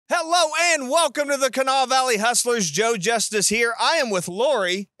Hello and welcome to the Kanawha Valley Hustlers. Joe Justice here. I am with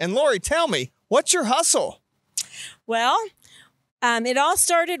Lori. And Lori, tell me, what's your hustle? Well, it all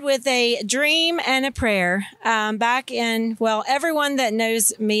started with a dream and a prayer back in, everyone that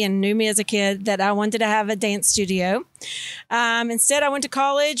knows me and knew me as a kid, that I wanted to have a dance studio. Instead, I went to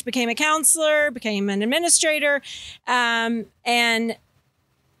college, became a counselor, became an administrator, and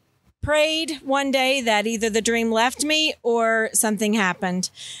prayed one day that either the dream left me or something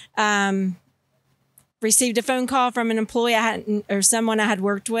happened. Received a phone call from an employee someone I had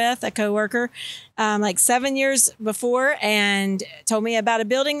worked with, a coworker, like 7 years before, and told me about a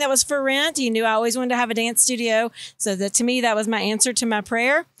building that was for rent. He knew I always wanted to have a dance studio. So to me, that was my answer to my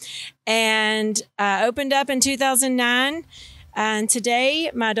prayer. And opened up in 2009. And today,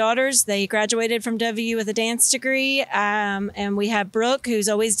 my daughters, they graduated from WU with a dance degree. And we have Brooke, who's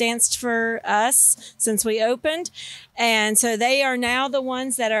always danced for us since we opened. And so they are now the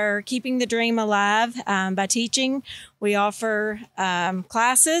ones that are keeping the dream alive by teaching. We offer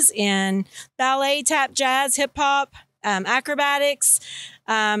classes in ballet, tap, jazz, hip hop, acrobatics.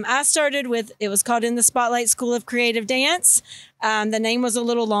 I started with, it was called in the Spotlight School of Creative Dance. The name was a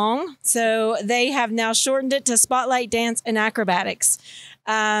little long, so they have now shortened it to Spotlight Dance and Acrobatics.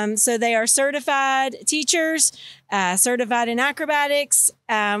 So they are certified teachers, certified in acrobatics.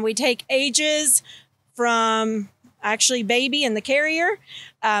 We take ages from actually baby and the carrier,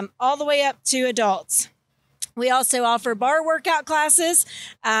 all the way up to adults. We also offer bar workout classes.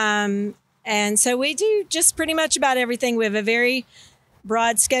 And so we do just pretty much about everything. We have a very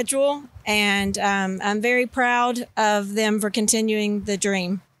broad schedule, and I'm very proud of them for continuing the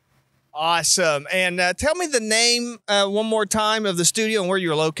dream. Awesome. And tell me the name one more time of the studio and where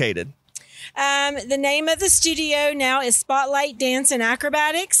you're located. The name of the studio now is Spotlight Dance and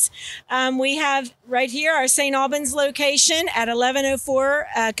Acrobatics. We have right here our St. Albans location at 1104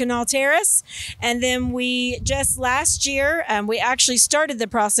 Canal Terrace. And then we just last year, we actually started the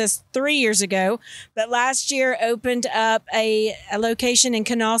process 3 years ago, but last year opened up a location in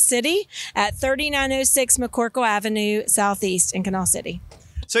Canal City at 3906 McCorkle Avenue Southeast in Canal City.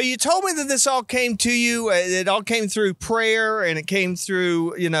 So you told me that this all came to you. It all came through prayer, and it came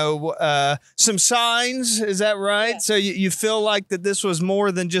through, some signs. Is that right? Yes. So you feel like that this was more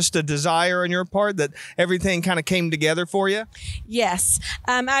than just a desire on your part, that everything kind of came together for you? Yes.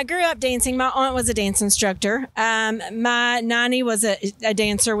 I grew up dancing. My aunt was a dance instructor. My nanny was a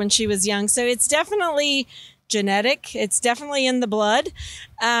dancer when she was young. So it's definitely genetic. It's definitely in the blood.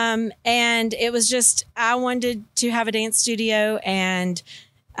 And it was just, I wanted to have a dance studio, and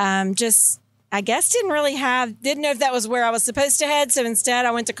I guess didn't know if that was where I was supposed to head. So instead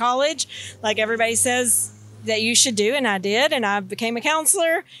I went to college, like everybody says that you should do. And I did. And I became a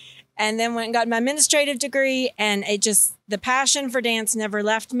counselor, and then went and got my administrative degree. And the passion for dance never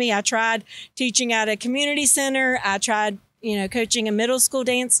left me. I tried teaching at a community center. I tried, coaching a middle school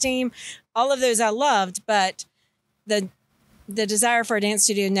dance team. All of those I loved, but the desire for a dance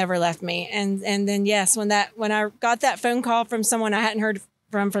studio never left me. And then, yes, when I got that phone call from someone I hadn't heard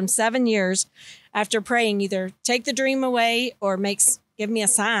from 7 years, after praying, either take the dream away or give me a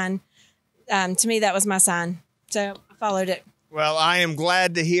sign. To me, that was my sign. So I followed it. Well, I am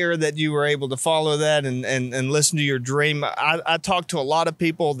glad to hear that you were able to follow that and listen to your dream. I talk to a lot of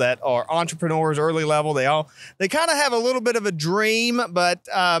people that are entrepreneurs, early level. They kind of have a little bit of a dream, but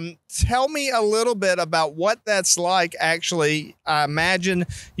tell me a little bit about what that's like. Actually, I imagine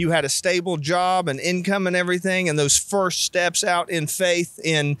you had a stable job and income and everything, and those first steps out in faith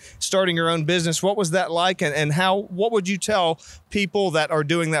in starting your own business. What was that like, and what would you tell people that are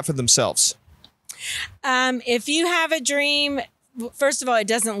doing that for themselves? If you have a dream, first of all, it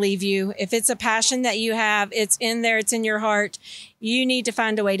doesn't leave you. If it's a passion that you have, it's in there, it's in your heart. You need to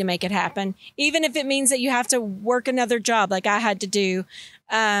find a way to make it happen. Even if it means that you have to work another job like I had to do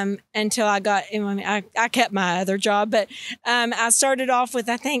until I kept my other job. But I started off with,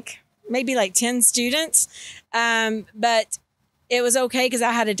 I think, maybe like 10 students. But it was okay because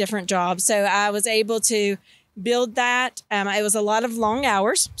I had a different job. So I was able to build that. It was a lot of long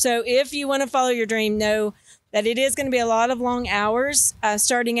hours. So if you want to follow your dream, know that it is going to be a lot of long hours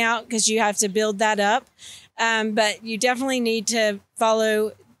starting out, because you have to build that up. But you definitely need to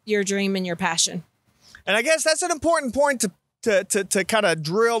follow your dream and your passion. And I guess that's an important point to kind of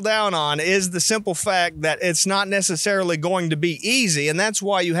drill down on, is the simple fact that it's not necessarily going to be easy. And that's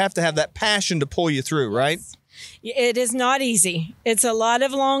why you have to have that passion to pull you through, right? It is not easy. It's a lot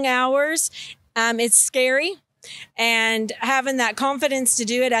of long hours. It's scary, and having that confidence to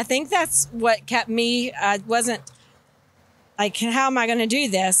do it, I think that's what kept me. I like, how am I going to do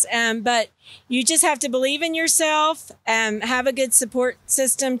this? But you just have to believe in yourself, have a good support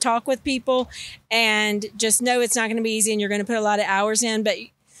system, talk with people, and just know it's not going to be easy and you're going to put a lot of hours in, but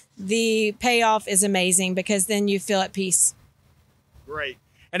the payoff is amazing because then you feel at peace. Great.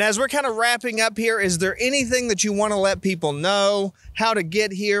 And as we're kind of wrapping up here, is there anything that you want to let people know, how to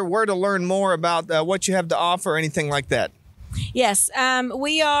get here, where to learn more about what you have to offer, anything like that? Yes.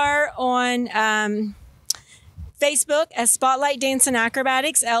 We are on Facebook as Spotlight Dance and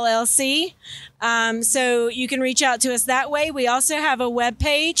Acrobatics, LLC. So you can reach out to us that way. We also have a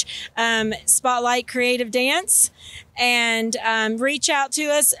webpage, Spotlight Creative Dance, and reach out to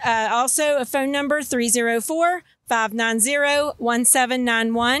us. Also a phone number,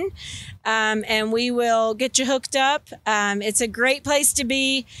 304-590-1791. And we will get you hooked up. It's a great place to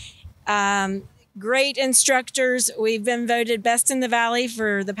be. Great instructors. We've been voted best in the Valley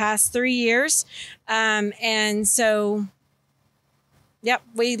for the past 3 years. And so, yep,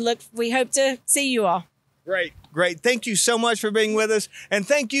 we hope to see you all. Great. Great. Thank you so much for being with us. And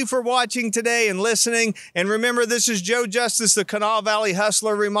thank you for watching today and listening. And remember, this is Joe Justice, the Kanawha Valley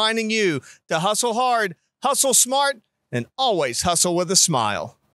Hustler, reminding you to hustle hard, hustle smart, and always hustle with a smile.